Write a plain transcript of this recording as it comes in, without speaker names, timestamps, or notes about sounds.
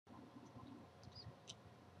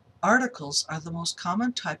Articles are the most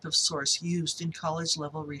common type of source used in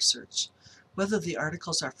college-level research, whether the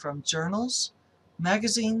articles are from journals,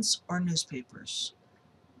 magazines, or newspapers.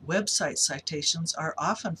 Website citations are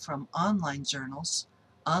often from online journals,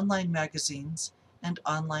 online magazines, and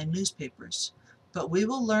online newspapers, but we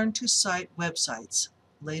will learn to cite websites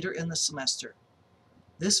later in the semester.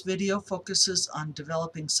 This video focuses on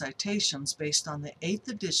developing citations based on the 8th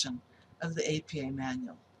edition of the APA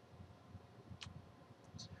manual.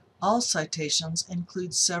 All citations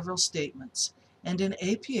include several statements, and in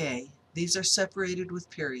APA, these are separated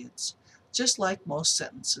with periods, just like most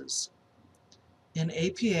sentences. In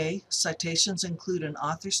APA, citations include an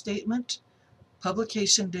author statement,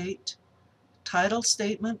 publication date, title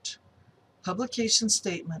statement, publication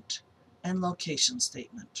statement, and location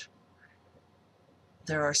statement.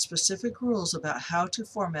 There are specific rules about how to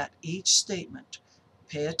format each statement.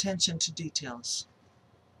 Pay attention to details.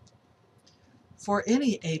 For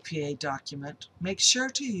any APA document, make sure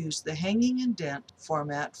to use the hanging indent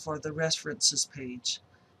format for the references page.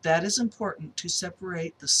 That is important to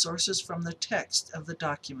separate the sources from the text of the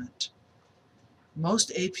document.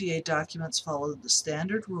 Most APA documents follow the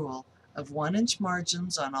standard rule of 1-inch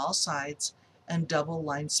margins on all sides and double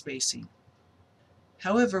line spacing.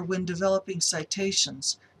 However, when developing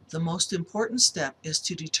citations, the most important step is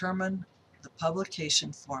to determine the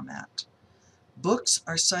publication format. Books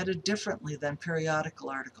are cited differently than periodical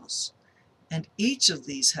articles, and each of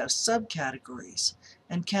these has subcategories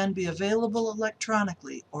and can be available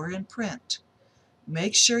electronically or in print.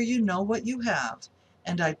 Make sure you know what you have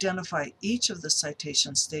and identify each of the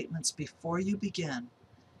citation statements before you begin.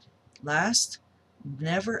 Last,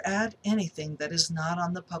 never add anything that is not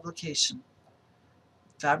on the publication.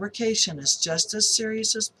 Fabrication is just as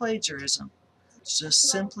serious as plagiarism. Just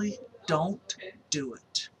simply don't do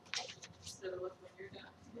it.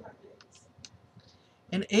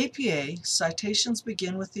 In APA, citations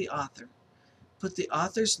begin with the author. Put the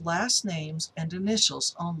author's last names and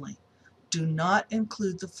initials only. Do not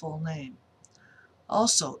include the full name.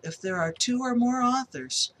 Also, if there are 2 or more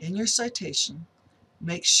authors in your citation,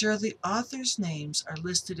 make sure the authors' names are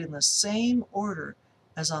listed in the same order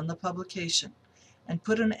as on the publication, and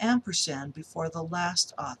put an ampersand before the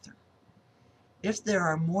last author. If there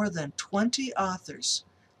are more than 20 authors,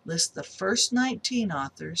 list the first 19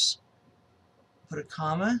 authors, put a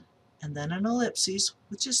comma, and then an ellipses,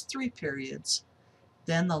 which is 3 periods,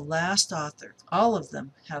 then the last author. All of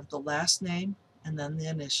them have the last name and then the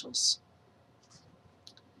initials.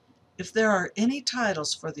 If there are any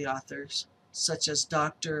titles for the authors, such as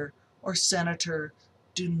doctor or senator,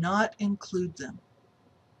 do not include them.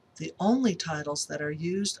 The only titles that are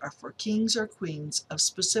used are for kings or queens of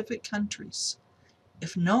specific countries.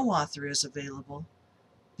 If no author is available,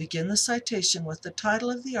 begin the citation with the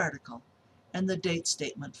title of the article, and the date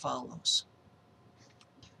statement follows.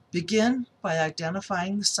 Begin by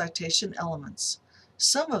identifying the citation elements.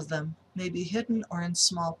 Some of them may be hidden or in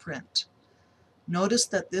small print. Notice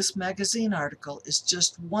that this magazine article is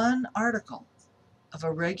just one article of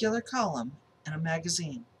a regular column in a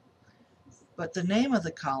magazine, but the name of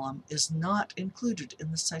the column is not included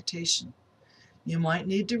in the citation. You might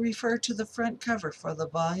need to refer to the front cover for the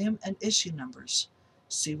volume and issue numbers.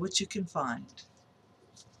 See what you can find.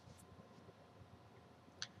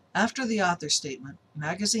 After the author statement,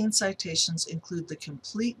 magazine citations include the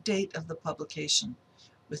complete date of the publication,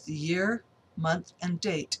 with the year, month, and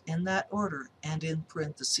date in that order and in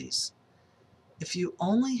parentheses. If you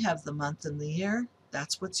only have the month and the year,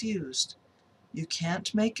 that's what's used. You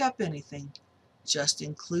can't make up anything, just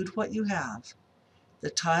include what you have. The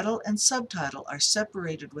title and subtitle are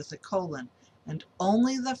separated with a colon, and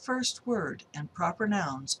only the first word and proper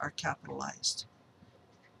nouns are capitalized.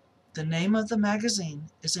 The name of the magazine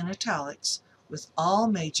is in italics with all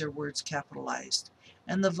major words capitalized,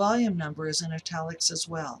 and the volume number is in italics as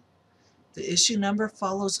well. The issue number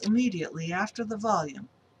follows immediately after the volume,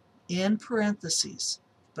 in parentheses,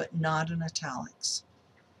 but not in italics.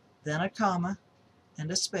 Then a comma and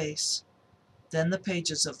a space, then the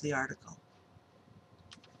pages of the article.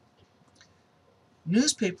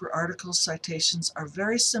 Newspaper article citations are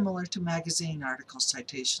very similar to magazine article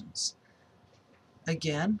citations.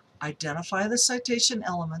 Again, identify the citation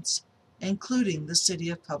elements, including the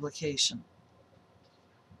city of publication.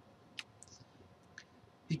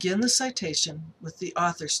 Begin the citation with the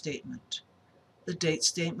author statement. The date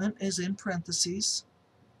statement is in parentheses.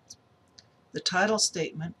 The title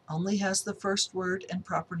statement only has the first word and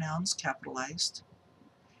proper nouns capitalized.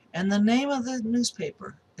 And the name of the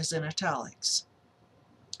newspaper is in italics.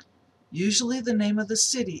 Usually the name of the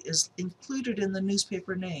city is included in the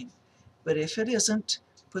newspaper name, but if it isn't,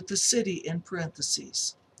 put the city in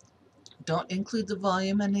parentheses. Don't include the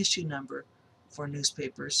volume and issue number for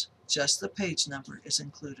newspapers, just the page number is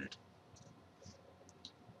included.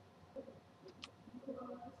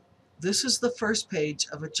 This is the first page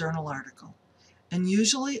of a journal article, and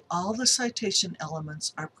usually all the citation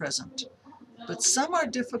elements are present, but some are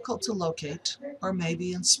difficult to locate or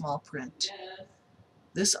maybe in small print.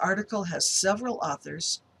 This article has several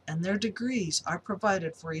authors, and their degrees are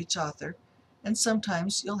provided for each author, and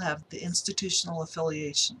sometimes you'll have the institutional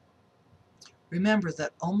affiliation. Remember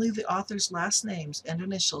that only the author's last names and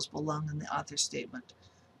initials belong in the author statement.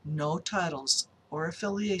 No titles or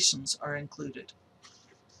affiliations are included.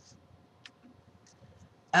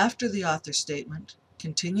 After the author statement,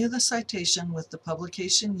 continue the citation with the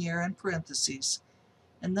publication year in parentheses,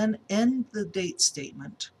 and then end the date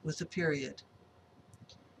statement with a period.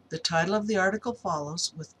 The title of the article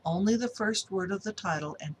follows with only the first word of the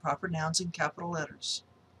title and proper nouns in capital letters.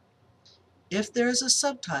 If there is a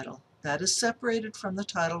subtitle, that is separated from the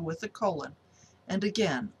title with a colon, and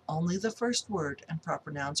again, only the first word and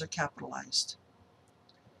proper nouns are capitalized.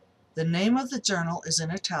 The name of the journal is in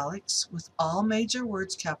italics with all major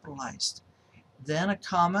words capitalized, then a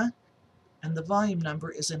comma, and the volume number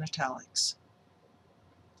is in italics.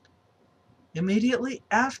 Immediately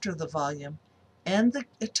after the volume, end the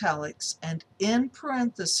italics and in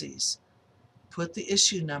parentheses, put the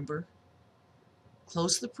issue number,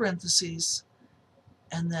 close the parentheses,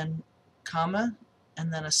 and then comma,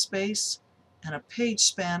 and then a space, and a page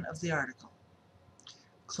span of the article.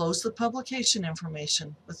 Close the publication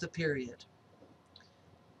information with a period.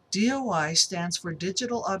 DOI stands for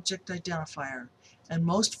Digital Object Identifier, and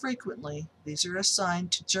most frequently these are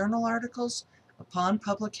assigned to journal articles upon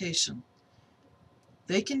publication.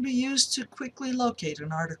 They can be used to quickly locate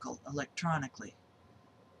an article electronically.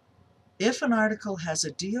 If an article has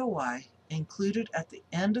a DOI included at the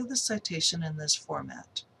end of the citation in this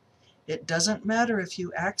format, it doesn't matter if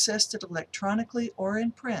you accessed it electronically or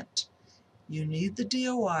in print. You need the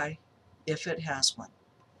DOI if it has one.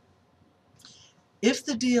 If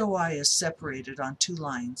the DOI is separated on 2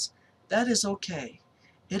 lines, that is okay.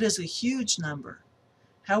 It is a huge number.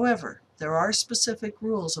 However, there are specific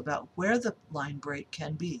rules about where the line break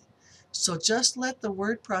can be, so just let the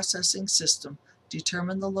word processing system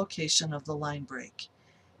determine the location of the line break.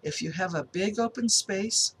 If you have a big open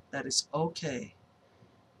space, that is okay.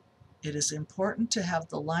 It is important to have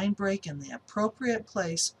the line break in the appropriate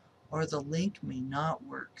place or the link may not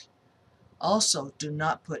work. Also, do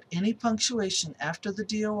not put any punctuation after the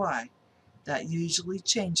DOI. That usually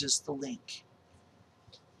changes the link.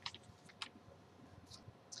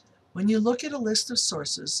 When you look at a list of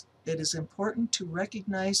sources, it is important to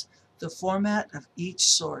recognize the format of each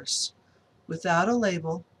source. Without a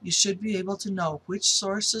label, you should be able to know which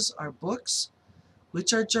sources are books,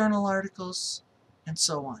 which are journal articles, and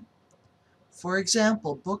so on. For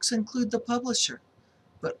example, books include the publisher,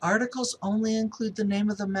 but articles only include the name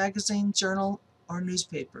of the magazine, journal, or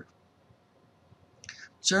newspaper.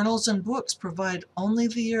 Journals and books provide only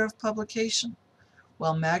the year of publication,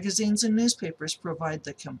 while magazines and newspapers provide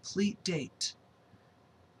the complete date.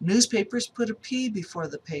 Newspapers put a P before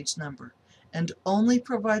the page number and only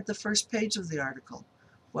provide the first page of the article,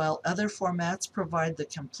 while other formats provide the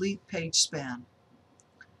complete page span.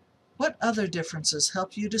 What other differences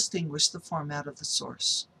help you distinguish the format of the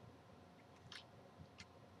source?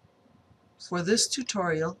 For this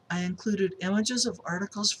tutorial, I included images of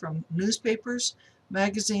articles from newspapers,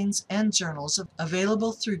 magazines, and journals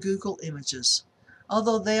available through Google Images,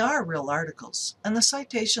 although they are real articles, and the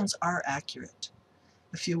citations are accurate.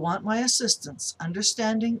 If you want my assistance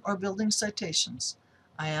understanding or building citations,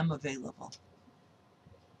 I am available.